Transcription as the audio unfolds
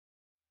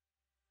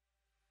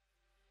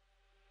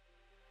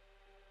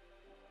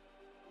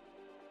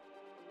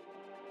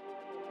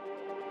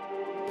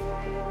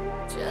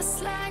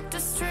the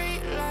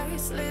street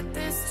lights lit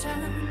this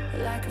town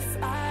like a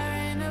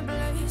fire in a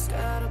blaze,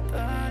 gotta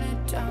burn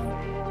it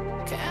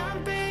down.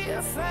 Can't be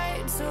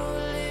afraid to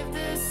leave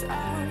this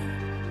out.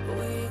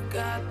 We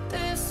got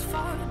this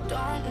far,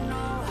 don't know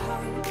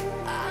how.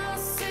 I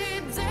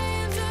see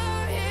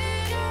danger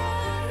in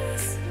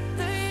us.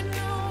 They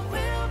know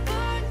we'll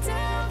burn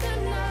down the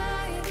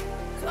night.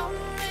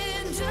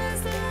 Coming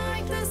just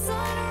like the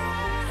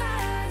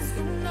sunrise.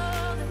 You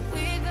know that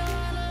we're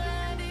gonna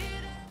land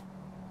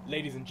it.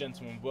 Ladies and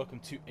gentlemen, welcome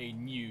to a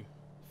new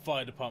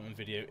fire department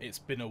video. It's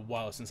been a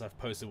while since I've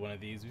posted one of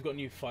these. We've got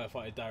new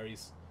firefighter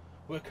diaries.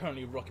 We're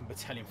currently rocking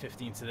Battalion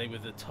 15 today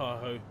with the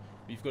Tahoe.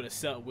 We've got it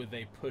set up with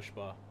a push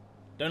bar.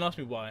 Don't ask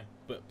me why,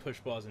 but push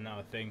bars are now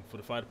a thing for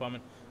the fire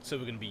department, so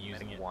we're going to be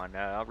using it.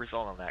 A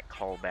result on that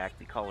callback,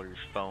 the caller's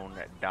phone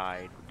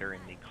died during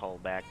the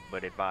callback,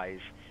 but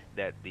advised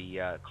that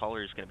the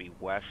caller is going to be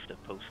west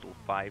of postal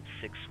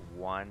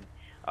 561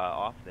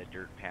 off the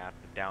dirt path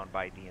down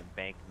by the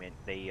embankment.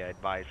 They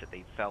advised that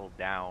they fell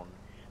down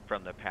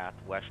from the path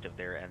west of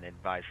there, and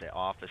advised that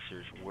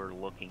officers were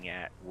looking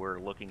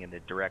in the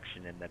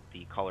direction and that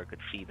the caller could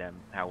see them.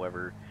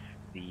 However,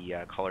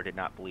 the caller did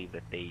not believe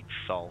that they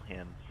saw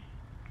him.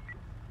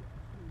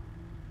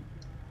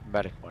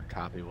 Medic 1,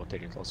 copy. We'll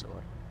take a closer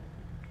look.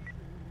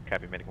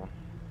 Copy, Medic 1.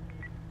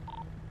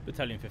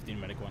 Battalion 15,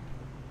 Medic 1.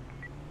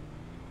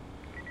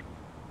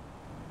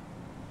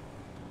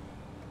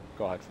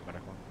 Go ahead for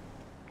Medic 1.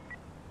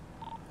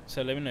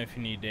 So let me know if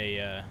you need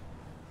a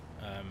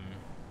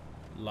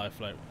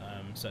Lifeflight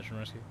search and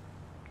rescue.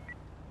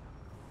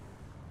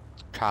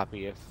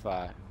 Copy. If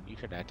you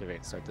can activate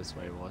and start this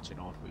way, we'll let you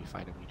know if we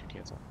find him. You can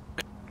cancel.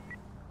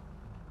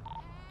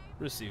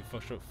 Receive.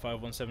 Foxtrot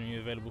 517, you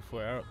available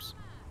for air ups?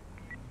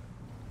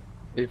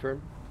 Hey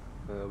firm,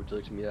 would you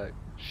like to meet at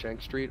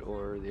Shank Street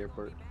or the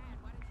airport?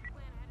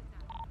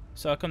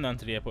 So I'll come down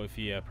to the airport if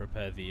you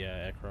prepare the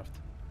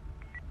aircraft.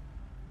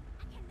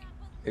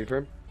 Hey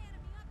firm.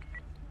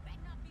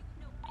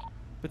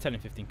 Battalion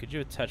 15, could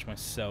you attach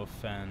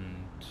myself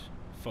and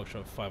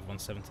Foxtrot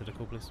 517 to the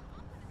call, please?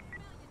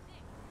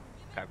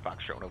 Copy,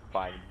 Foxtrot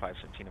 105 and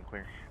 517, I'm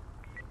clear.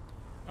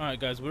 Alright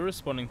guys, we're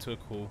responding to a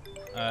call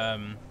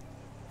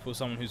for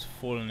someone who's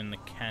fallen in the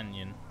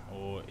canyon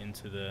or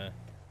into the...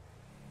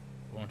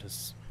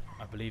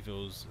 I believe it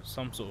was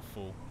some sort of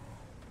fall.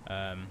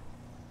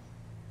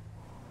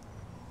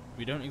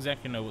 We don't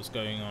exactly know what's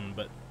going on,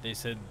 but they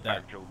said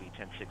that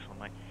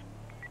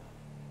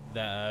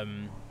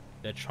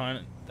they're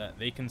trying that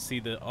they can see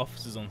the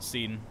officers on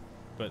scene,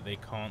 but they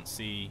can't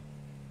see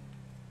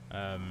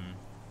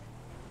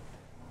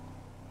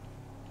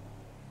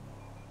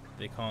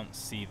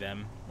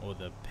them or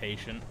the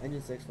patient.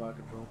 Engine 6 fire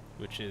control.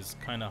 Which is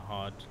kind of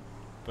hard,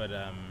 but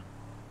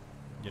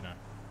you know.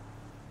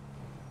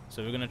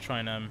 So we're gonna try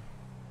and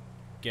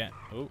get.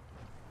 Oh.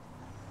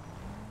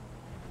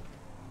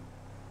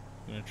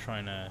 We're gonna try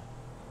and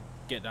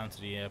get down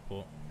to the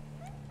airport.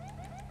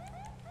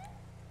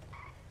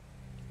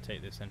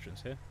 Take this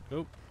entrance here.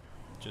 Oh,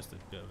 just a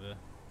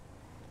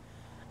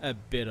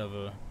bit of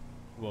a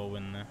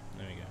whirlwind there.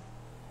 There we go.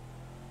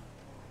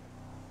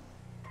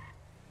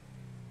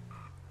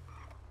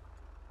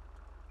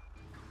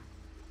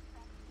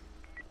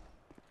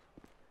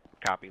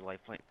 Copy,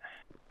 Lifeflight.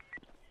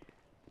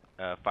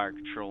 Fire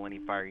control, any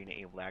fire unit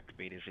able to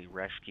activate is a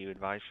rescue,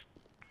 advice.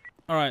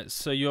 Alright,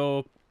 so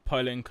you're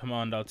pilot in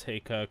command. I'll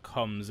take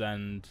comms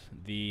and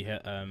the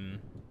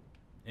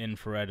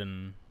infrared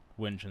and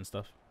winch and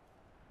stuff.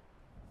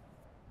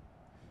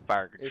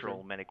 Fire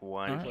control, Medic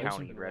 1,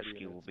 county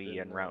rescue will be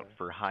en route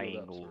for high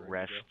angle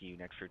rescue.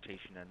 Next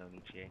rotation, unknown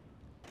ETA.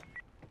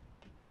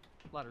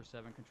 Ladder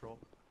 7 control.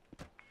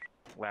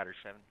 Ladder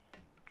 7.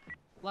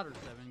 Ladder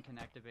 7 can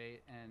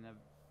activate and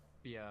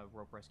be a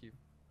rope rescue.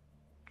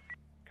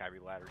 Copy,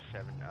 Ladder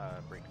 7,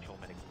 break control,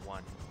 Medic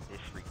 1,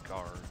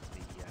 disregard the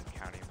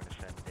county. I'm going to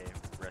send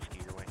a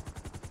rescue your way.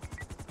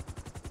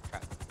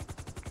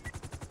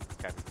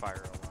 Copy,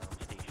 fire alarm,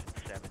 station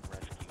 7,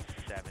 rescue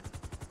 7,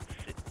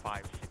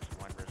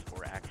 561,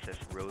 reservoir access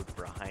road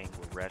for a high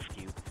angle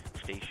rescue.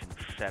 Station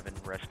 7,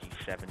 rescue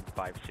 7,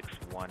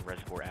 561,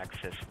 reservoir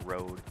access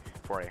road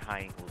for a high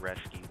angle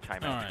rescue.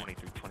 Timeout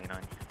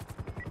 23:29.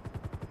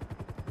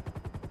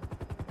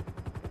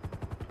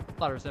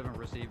 Ladder 7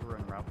 receiver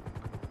en route.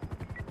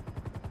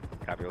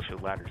 Copy, also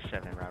ladder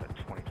 7 en route at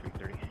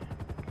 23:30.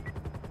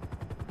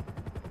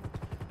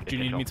 Do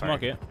you need me to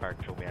mark it? Fire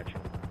control, we action.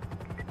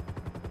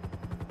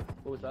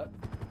 What was that?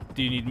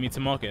 Do you need me to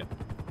mark it?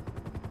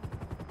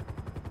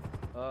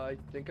 I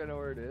think I know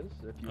where it is.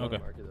 If you want to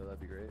mark it though, that'd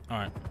be great.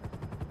 Alright.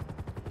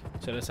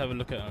 So let's have a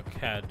look at our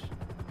CAD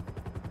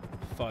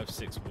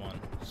 561.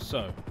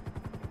 So,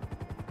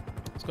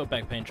 he's got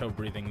back pain, trouble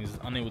breathing, he's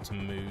unable to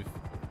move.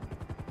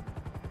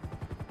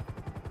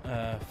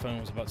 Phone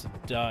was about to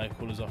die,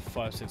 callers off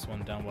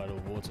 561 down by the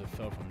water,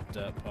 fell from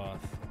dirt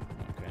path.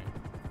 Okay.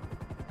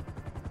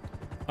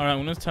 Alright,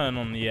 I'm going to turn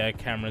on the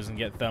cameras and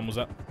get thermals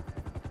up.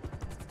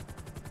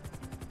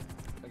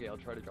 Okay, I'll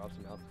try to drop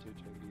some altitude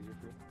to make it easier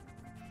for you.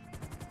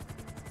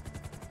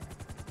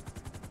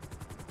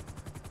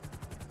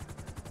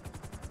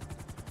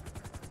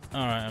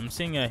 Alright, I'm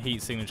seeing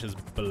heat signatures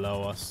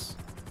below us.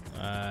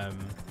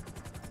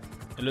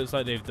 It looks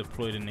like they've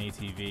deployed an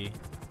ATV.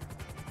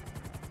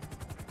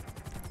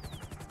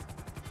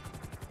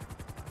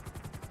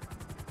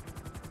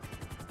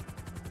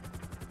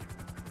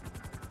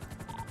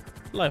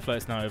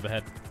 Lifeflight's now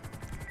overhead.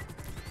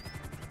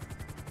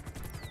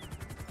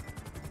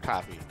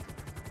 Copy.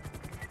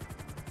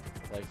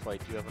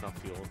 Lifeflight, do you have enough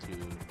fuel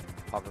to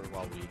hover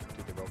while we do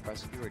the rope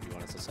rescue, or do you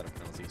want us to set up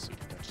an LZ so you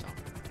can touch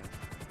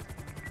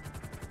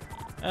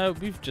down?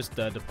 We've just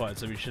departed,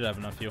 so we should have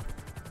enough fuel.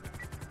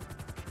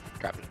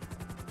 Copy.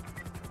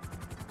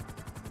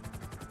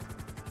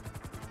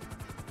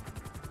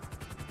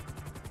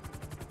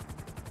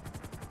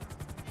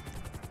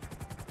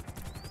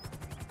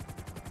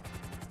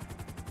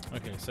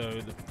 Okay,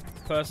 so the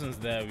person's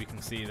there, we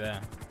can see there.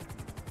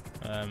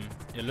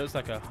 It looks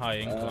like a high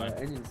incline.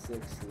 Engine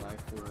 6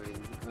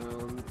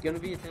 Lifeline. Gonna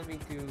be attempting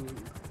to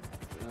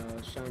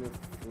shine a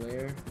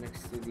flare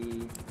next to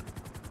the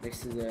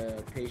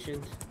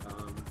patient.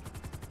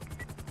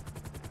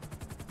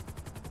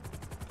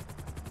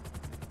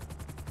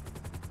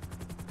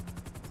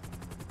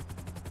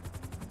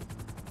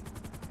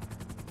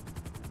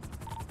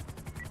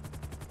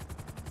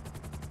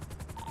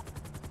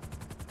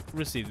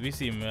 Received. We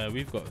see him.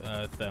 We've got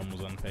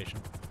thermals on the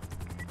patient.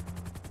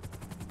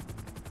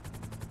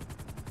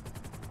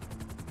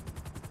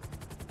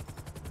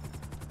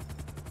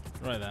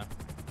 Right there.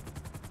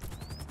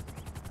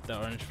 That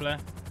orange flare.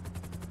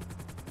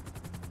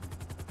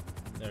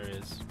 There it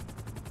is.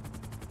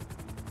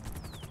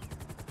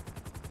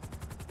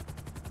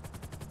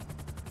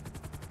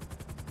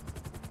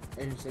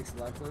 Engine 6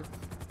 Lifeline.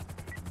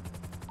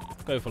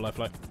 Go for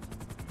Lifelight.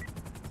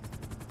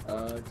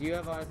 Do you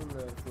have eyes on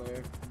the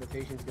flare? The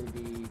patient's gonna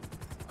be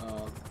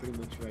pretty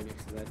much right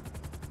next to that.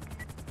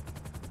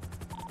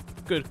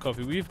 Good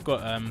copy. We've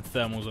got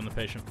thermals on the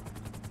patient.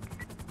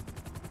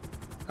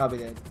 Copy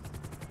that.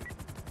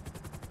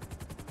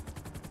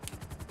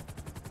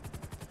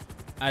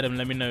 Adam,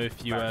 let me know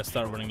if you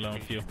start running low on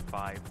fuel.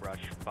 5,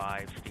 Rush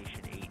 5,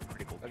 Station 8,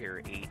 Critical Care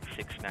 8,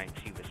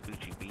 692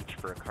 Vespucci Beach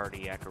for a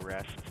cardiac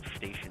arrest.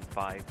 Station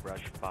 5,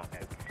 Rush 5,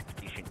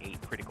 Station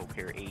 8, Critical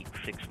Care 8,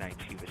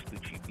 692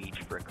 Vespucci Beach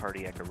for a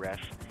cardiac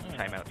arrest.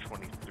 Timeout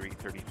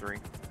 23:33.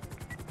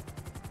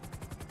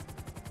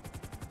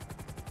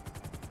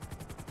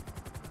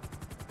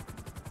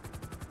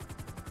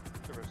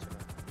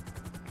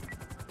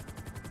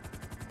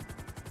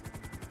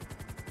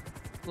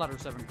 Ladder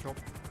 7 control.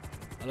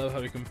 I love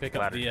how we can pick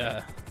up the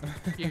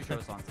You can show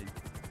us on scene.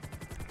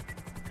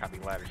 Copy,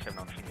 Ladder 7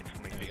 on scene at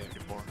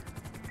 23:54.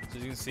 So as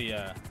you can see,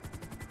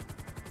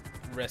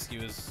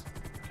 rescuers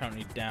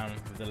currently down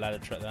with the ladder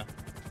truck there.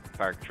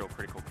 Fire Control,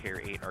 Critical Care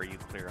 8, are you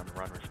clear on the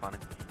run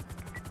responding?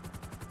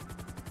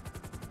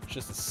 It's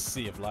just a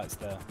sea of lights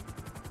there.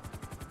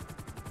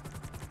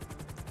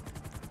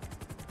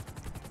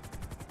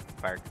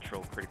 Fire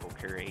Control, Critical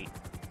Care 8.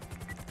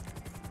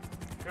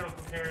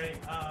 Critical Care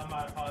 8,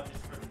 my apologies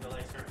for the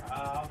delay, sir.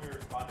 I'll be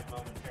responding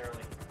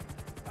momentarily.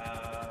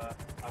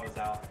 I was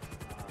out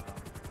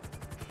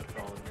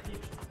patrolling the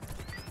beach.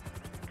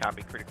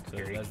 Copy, Critical So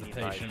Care 8. there's the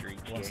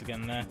patient once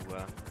again there.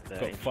 The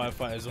Got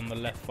firefighters on the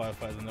left,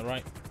 firefighters on the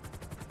right.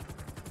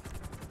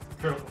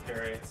 Critical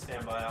Care 8,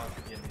 stand by, I'll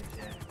begin the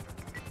ETA.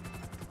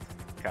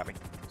 Copy.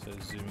 So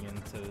zooming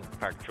into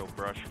Fire Control,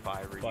 Brush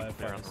 5, are you clear on the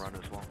firefighters. run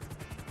as well?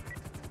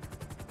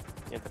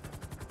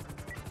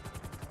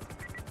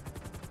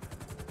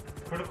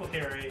 Critical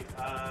Care 8,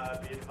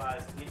 be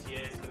advised,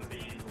 ETA is going to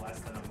be less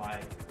than a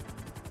mic.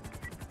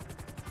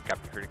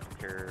 Copy, Critical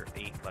Care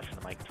 8, less than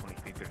the mic,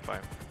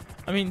 23:35.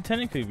 I mean,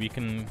 technically we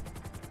can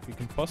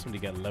possibly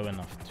get low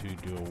enough to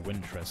do a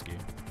winch rescue,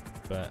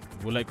 but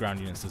we'll let ground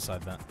units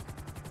decide that.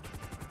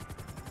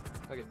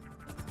 Okay.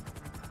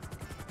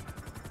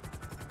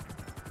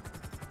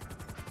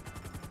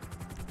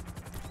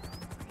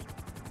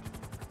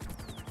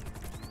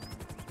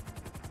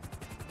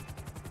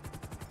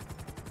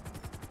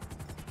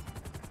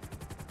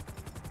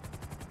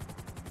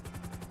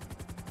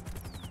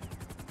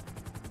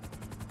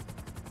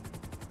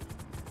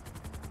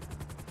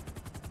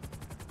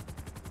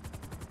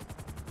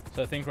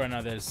 So I think right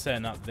now they're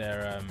setting up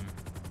their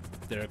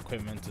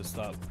equipment to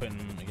start putting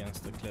them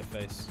against the cliff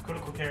face.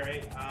 Critical Care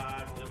 8,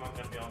 I believe I'm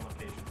going to be on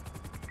location.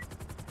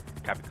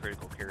 Copy,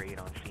 Critical Care 8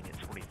 on scene at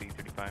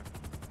 23:35.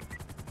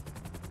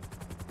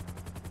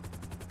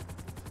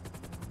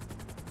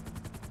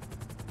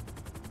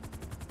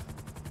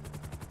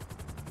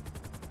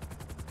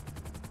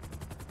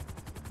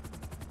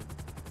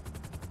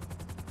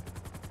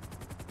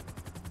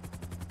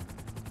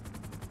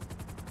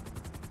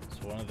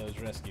 It's one of those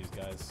rescues,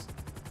 guys.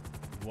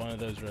 One of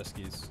those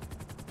rescues.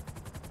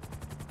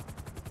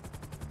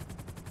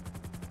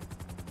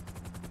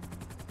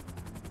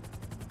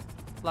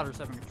 Ladder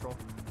 7 control.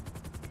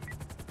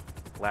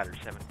 Ladder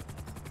 7.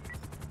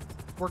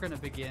 We're going to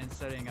begin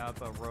setting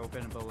up a rope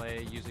and a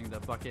belay using the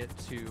bucket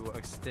to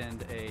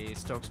extend a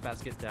Stokes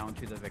basket down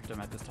to the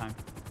victim at this time.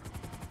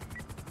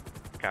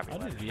 Copy, How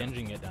Ladder did the 7.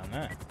 engine get down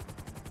there?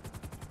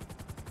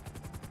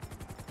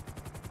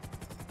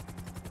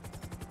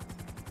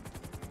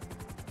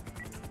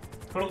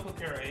 Critical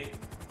Care 8,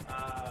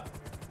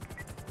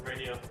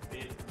 radio,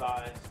 be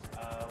advised.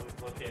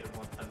 We've located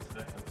 110's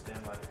victim.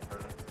 Stand by for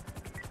further.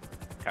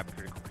 Copy,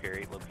 Critical Care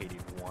 8,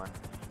 located 1.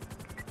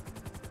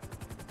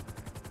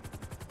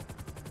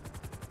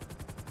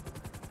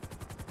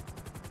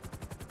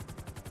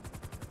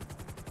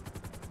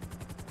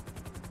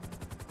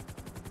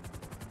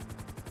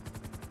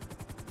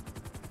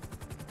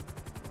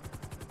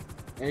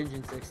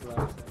 Engine 6,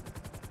 ladder 7.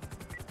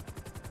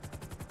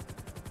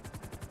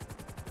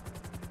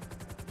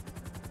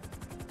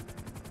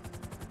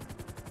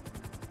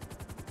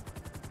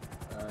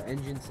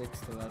 Engine 6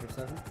 to ladder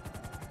 7.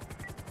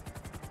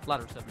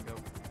 Ladder 7, go.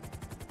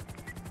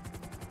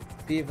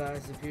 Be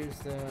advised, appears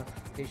the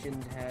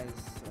patient has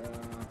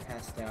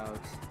passed out.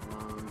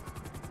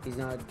 He's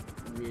not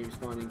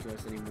responding to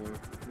us anymore.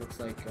 Looks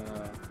like,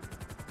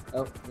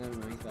 oh, never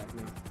mind, he's back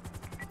now.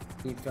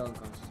 He fell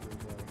unconscious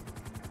momentarily.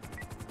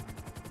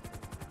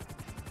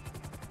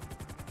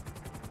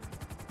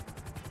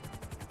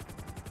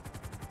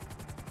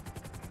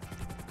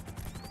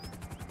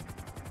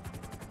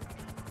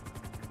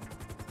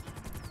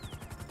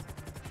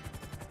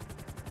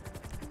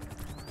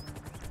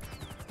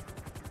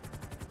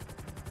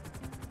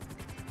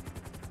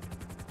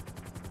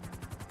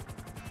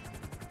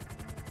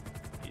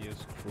 He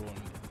is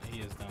crawling. He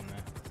is down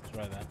there. It's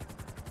right there.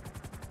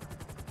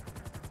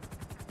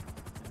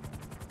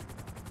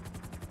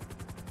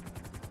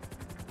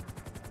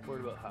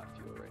 Worried about half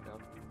fuel right now.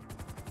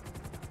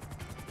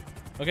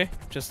 Okay,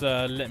 just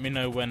let me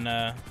know when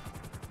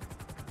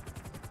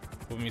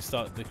we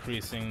start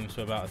decreasing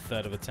to about a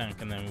third of a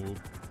tank, and then we'll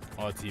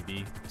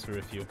RTB to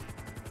refuel.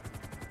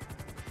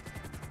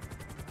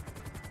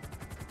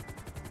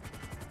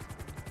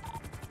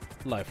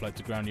 Lifeflight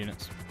to ground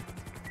units.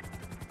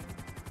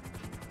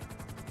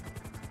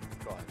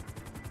 Go ahead.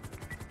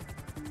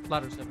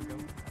 Ladder 7, go.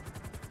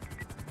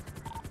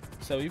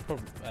 So we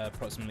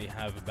approximately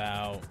have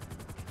about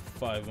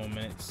 5 more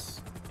minutes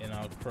in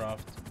our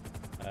craft.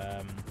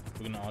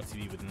 We're going to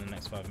RTB within the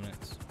next 5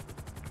 minutes.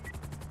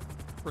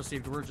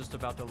 Received. We're just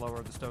about to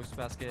lower the Stokes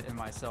basket and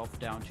myself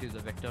down to the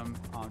victim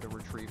to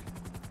retrieve.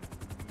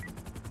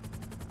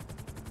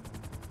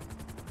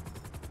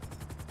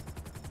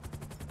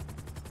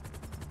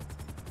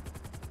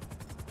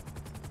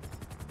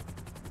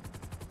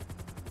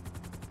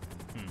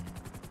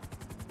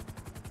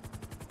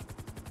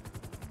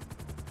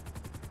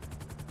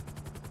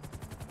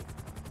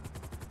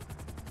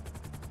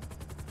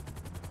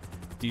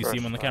 Do you see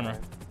him on the camera?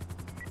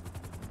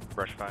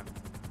 Brush 5.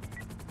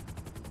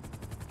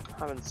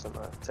 Having some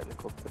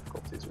technical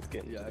difficulties with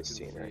getting to I the can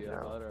scene see right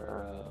now.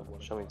 ladder,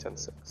 Showing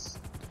 10-6.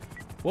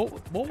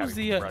 What was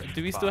the? Brush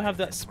Do we still 5, have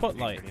that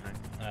spotlight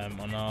 39.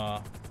 on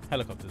our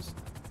helicopters?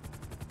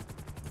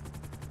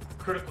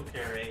 Critical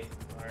Care 8.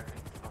 Alright.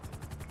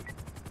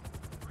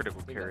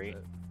 Critical Care 8.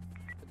 Right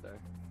there.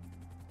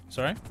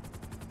 Sorry. I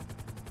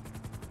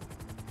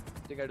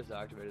think I just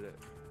activated it.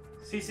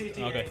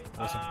 CCTA. Okay,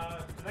 awesome.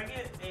 Could I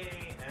get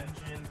a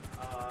engine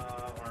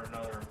or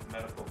another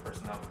medical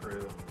personnel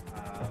crew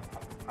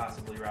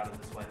possibly routed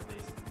this way,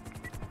 please?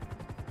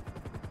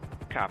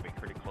 Copy,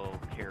 Critical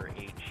Care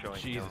 8 showing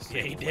Jesus, no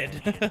yeah, he available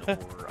did.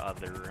 engine or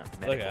other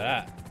medical Look at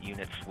that.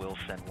 units will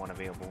send one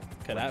available.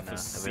 Look at that for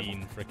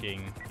scene,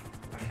 freaking.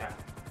 Okay.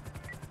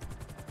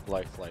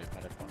 Lifeflight,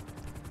 medic 1.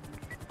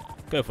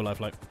 Go for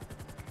Lifelight.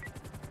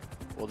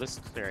 Will this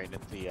clearing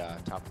at the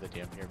top of the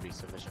dam here be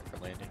sufficient for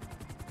landing?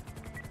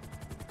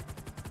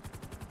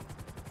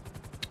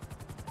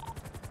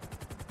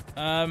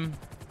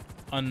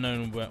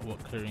 Unknown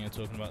what clearing you're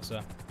talking about,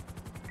 sir.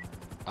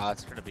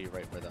 It's going to be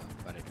right where the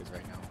medic is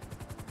right now.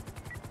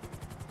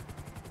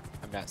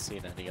 I'm not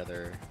seeing any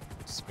other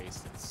space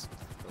that's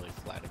really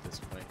flat at this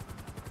point.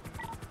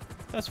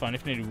 That's fine.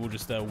 If needed, we'll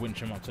just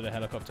winch him up to the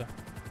helicopter.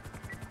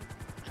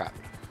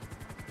 Copy.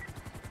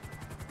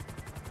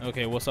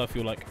 Okay, what's our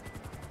fuel like?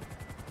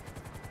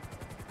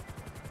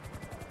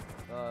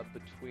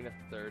 Between a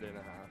third and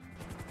a half.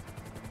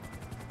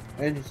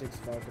 Engine 6,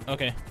 Falcon.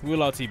 Okay, we'll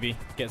RTB,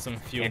 get some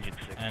fuel, Engine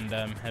 6. and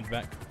head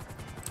back.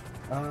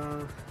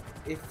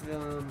 If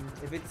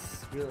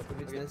it's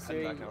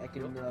necessary, back now. I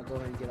can go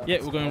ahead and get up. Yeah,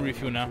 this we're going to call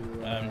refuel now,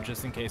 to,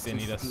 just in case they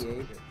need us.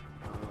 68.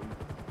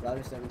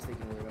 Ladder 7's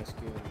taking the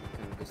rescue and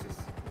kind of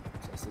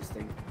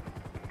assisting.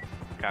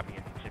 Copy,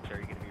 Engine 6. Are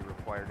you going to be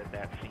required at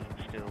that scene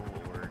still,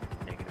 or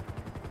negative?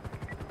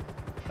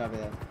 Copy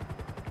that.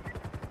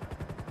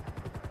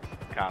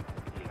 Copy,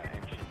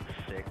 Engine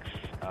 6.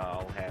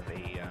 I'll have a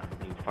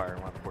new fire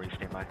alarm for you.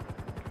 Stand by.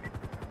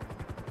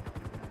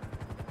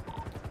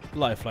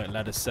 Lifelight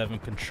Ladder 7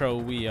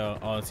 Control, we are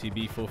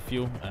RTB for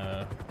fuel,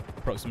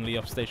 approximately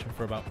off station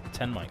for about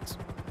 10 mics.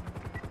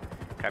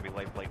 Copy,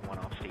 Lifelight 1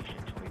 off station.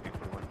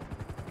 2341.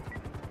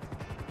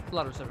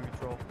 Ladder 7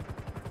 control.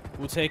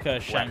 We'll take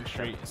Shank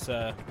Street, it's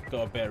got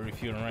a better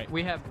refueling rate.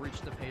 We have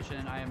reached the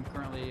patient. I am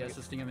currently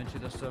assisting him into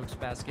the Stokes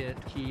basket.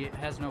 He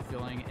has no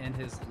feeling in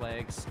his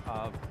legs.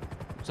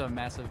 Some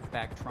massive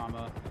back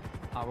trauma.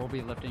 We'll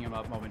be lifting him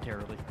up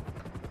momentarily.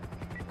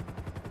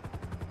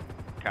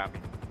 Copy,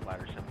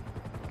 Ladder 7.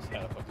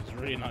 helicopter's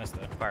really nice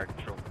though. Fire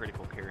control,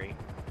 critical carry.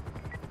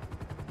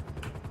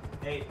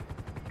 8.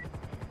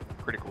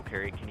 Critical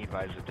carry, can you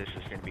advise that this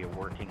is going to be a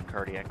working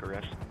cardiac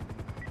arrest?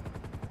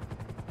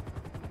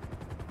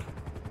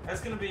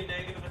 That's going to be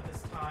negative at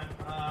this time.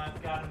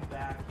 I've got him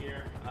back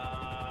here.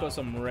 Got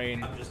some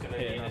rain I'm just gonna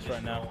hitting need us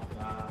right now. additional,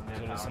 So there's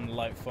manpower. some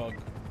light fog.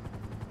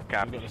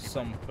 Copy. We've got the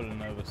sun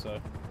pulling over, so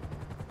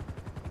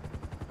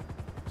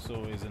it's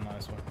always a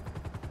nice one.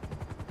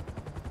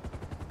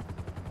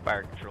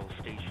 Fire control,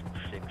 station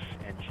 6,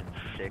 engine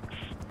 6.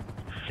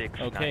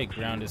 692 Okay,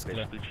 ground is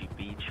clear. Vespucci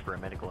Beach for a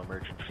medical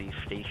emergency.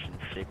 Station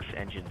 6,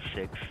 engine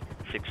 6.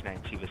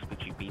 692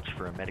 Vespucci Beach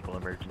for a medical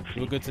emergency.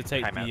 We're good to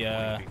take Timeout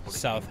the 23:42.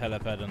 south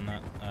helipad on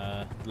that,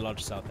 the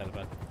large south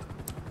helipad.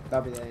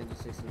 Copy that, engine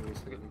 6 and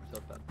responding.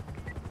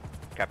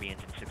 Copy,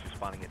 engine 6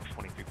 responding at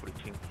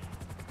 23:42.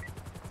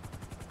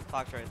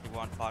 Foxtrot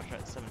 31,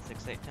 Foxtrot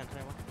 768,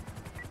 1021.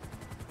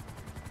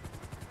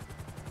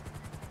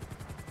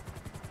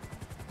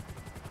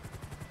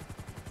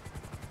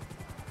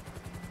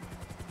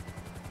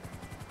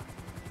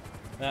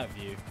 That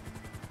view.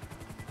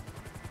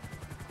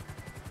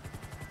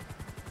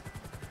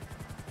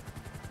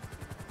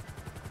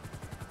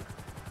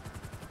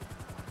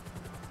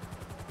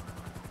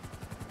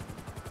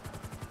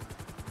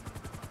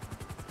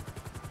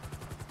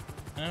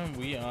 And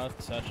we are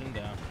touching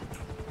down.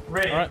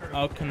 Ready. Alright,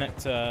 I'll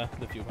connect the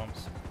fuel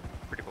pumps.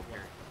 Critical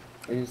carry.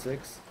 Engine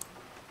 6.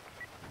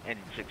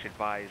 Engine 6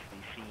 advised the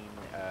scene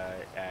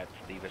at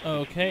the Vespucci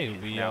Okay, Beach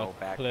is we now are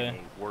back clear. in a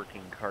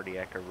working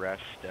cardiac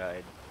arrest.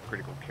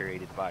 Critical carry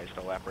advised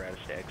all apparatus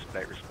to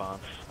expedite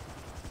response.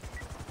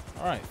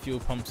 Alright, fuel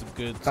pumps are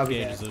good, Copy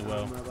gauges that. as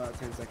well. I'm about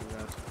 10 seconds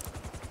out.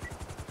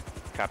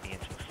 Copy,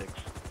 engine 6.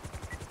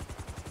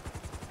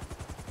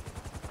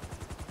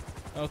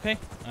 Okay,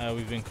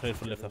 we've been cleared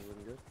for liftoff.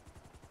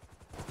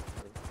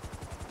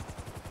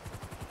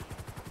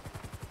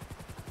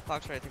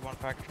 Foxtrot 31,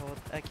 fire control.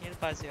 Can you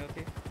advise the OP?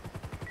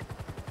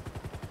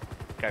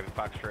 Copy,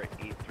 Foxtrot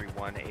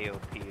 831,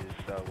 AOP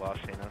is Los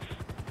Angeles.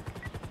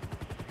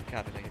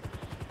 Copy, thank you.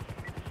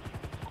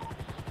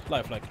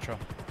 Lifeflight control.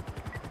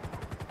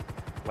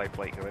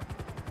 Lifeflight, go ahead.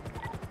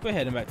 We're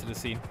heading back to the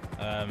scene.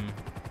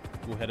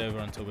 We'll head over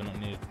until we're not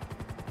needed.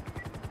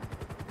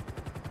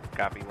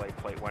 Copy,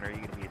 Lifeflight 1, are you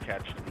going to be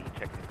attached to the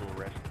technical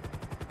arrest?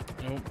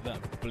 Oh,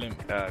 that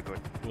blimp Go ahead.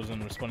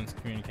 wasn't responding to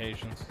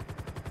communications.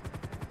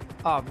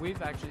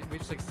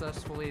 We've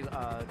successfully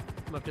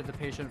lifted the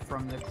patient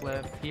from the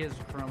cliff. He is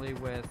currently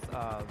with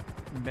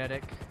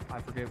medic.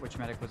 I forget which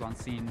medic was on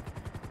scene.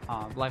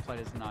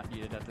 Lifelight is not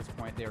needed at this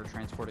point. They are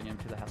transporting him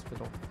to the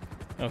hospital.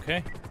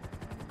 Okay.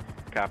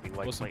 Copy,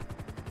 Lifeflight. Awesome.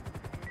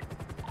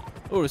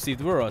 All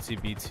received. We're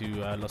RTB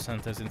to Los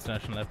Santos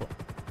International Airport.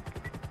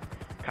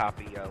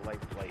 Copy,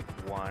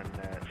 Lifeflight 1,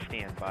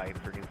 stand by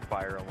for new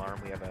fire alarm.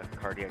 We have a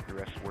cardiac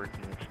arrest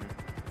working incident.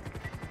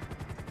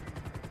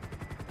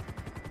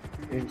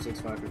 Engine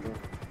 6, fire control.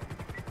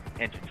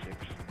 Engine 6.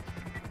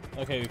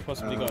 Okay, we've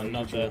possibly got you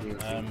another control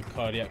the scene.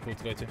 cardiac call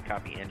to go to.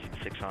 Copy, engine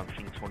 6 on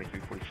scene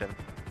 2347.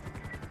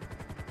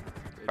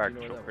 Fire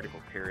control, critical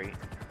carry.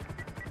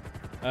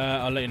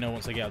 I'll let you know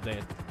once I get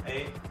updated.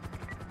 8.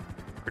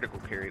 Critical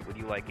carry, would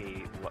you like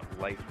a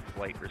life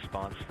flight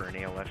response for an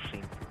ALS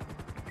scene?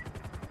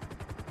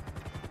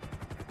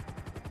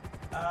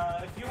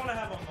 If you want to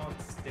have them on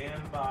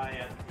standby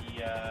at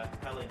the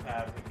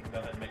helipad, we can go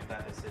ahead and make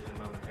that decision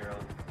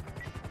momentarily.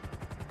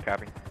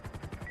 Copy.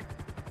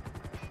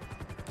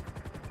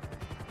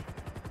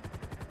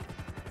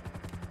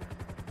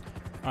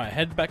 Alright,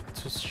 head back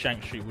to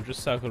Shank Street. We'll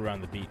just circle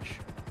around the beach.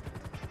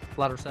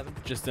 Ladder 7.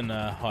 Just in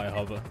a high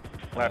hover.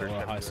 Ladder or a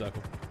 7, high good.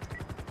 circle.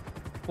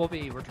 We'll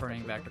be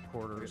returning back to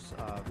quarters.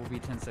 We'll be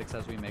 10-6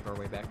 as we make our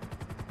way back.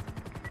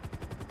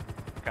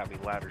 Copy,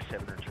 ladder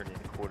 7, returning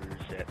to quarters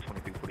at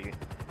 2348.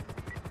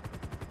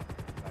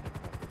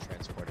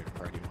 Transported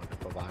party 1 to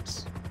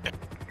pillbox.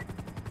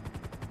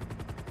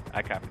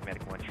 I copy,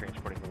 medic 1,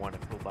 transporting 1 to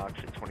pillbox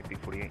at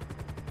 2348.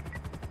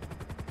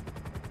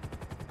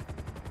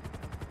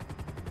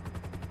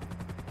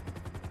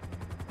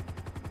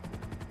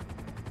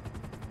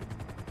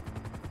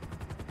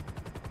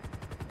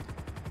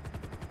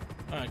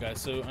 Alright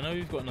guys, so I know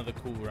we've got another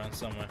call around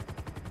somewhere.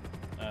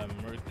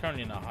 We're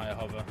currently in a high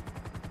hover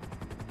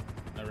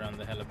around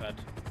the helipad.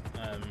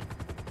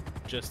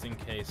 Just in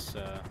case...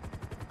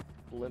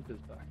 Blimp is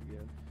back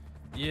again.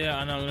 Yeah,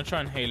 I know, I'm going to try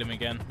and hail him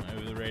again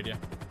over the radio.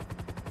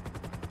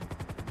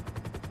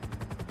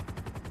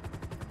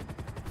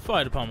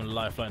 Fire Department,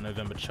 Lifeflight,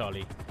 November,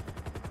 Charlie,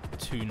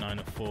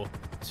 2904,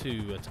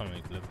 2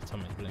 Atomic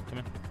Blink, come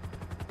in.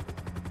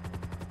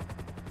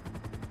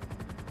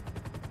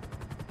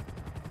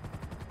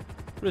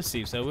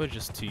 Received, so we're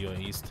just to your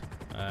east.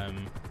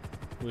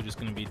 We're just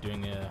going to be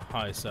doing a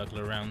high circle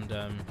around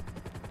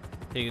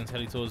Higgins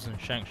Helitours and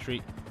Shank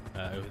Street,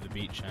 over the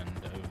beach and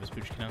over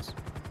Vespucci Canals.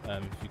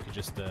 If you could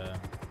just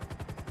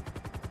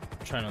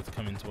try not to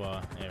come into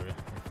our area,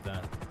 if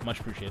that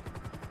much appreciated.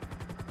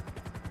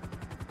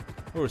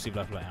 We'll receive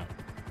Lifelight out.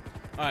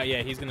 Alright,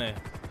 yeah, he's gonna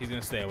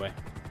stay away.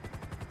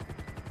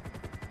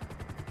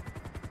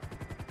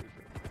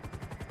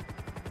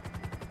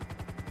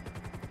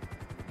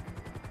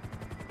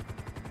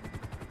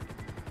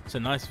 It's a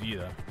nice view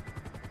though.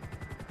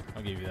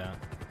 I'll give you that.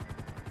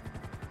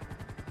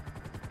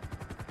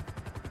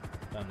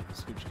 Down the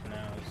Vespucci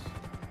canals.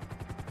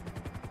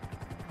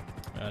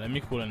 Let me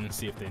call in and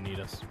see if they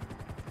need us.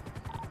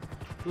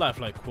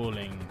 Lifelight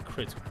calling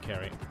critical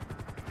carry.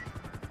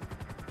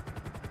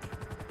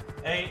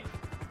 Hey,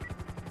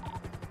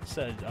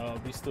 So, are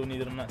we still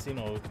needed on that scene,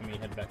 or can we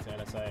head back to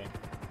LSIA?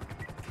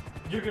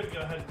 you're gonna go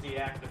ahead and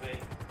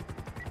deactivate.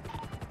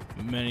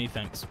 Many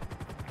thanks.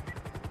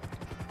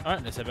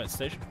 Alright, let's head back to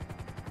station.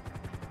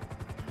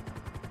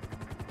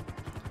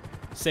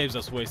 Saves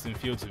us wasting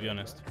fuel, to be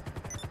honest.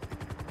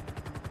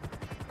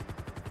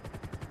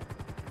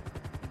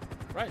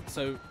 Right,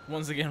 so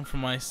once again from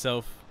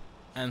myself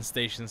and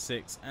Station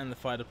 6 and the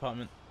fire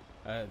department,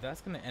 that's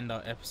going to end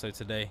our episode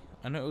today.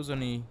 I know it was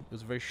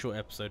a very short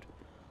episode,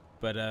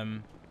 but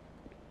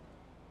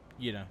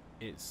you know,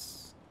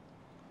 it's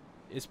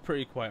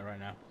pretty quiet right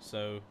now,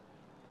 so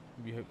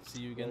we hope to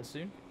see you again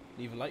soon.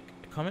 Leave a like,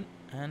 a comment,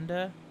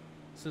 and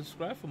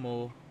subscribe for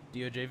more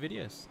DOJ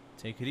videos.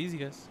 Take it easy,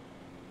 guys.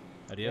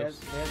 Adios.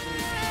 Yes,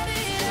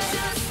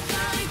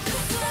 yes, yes.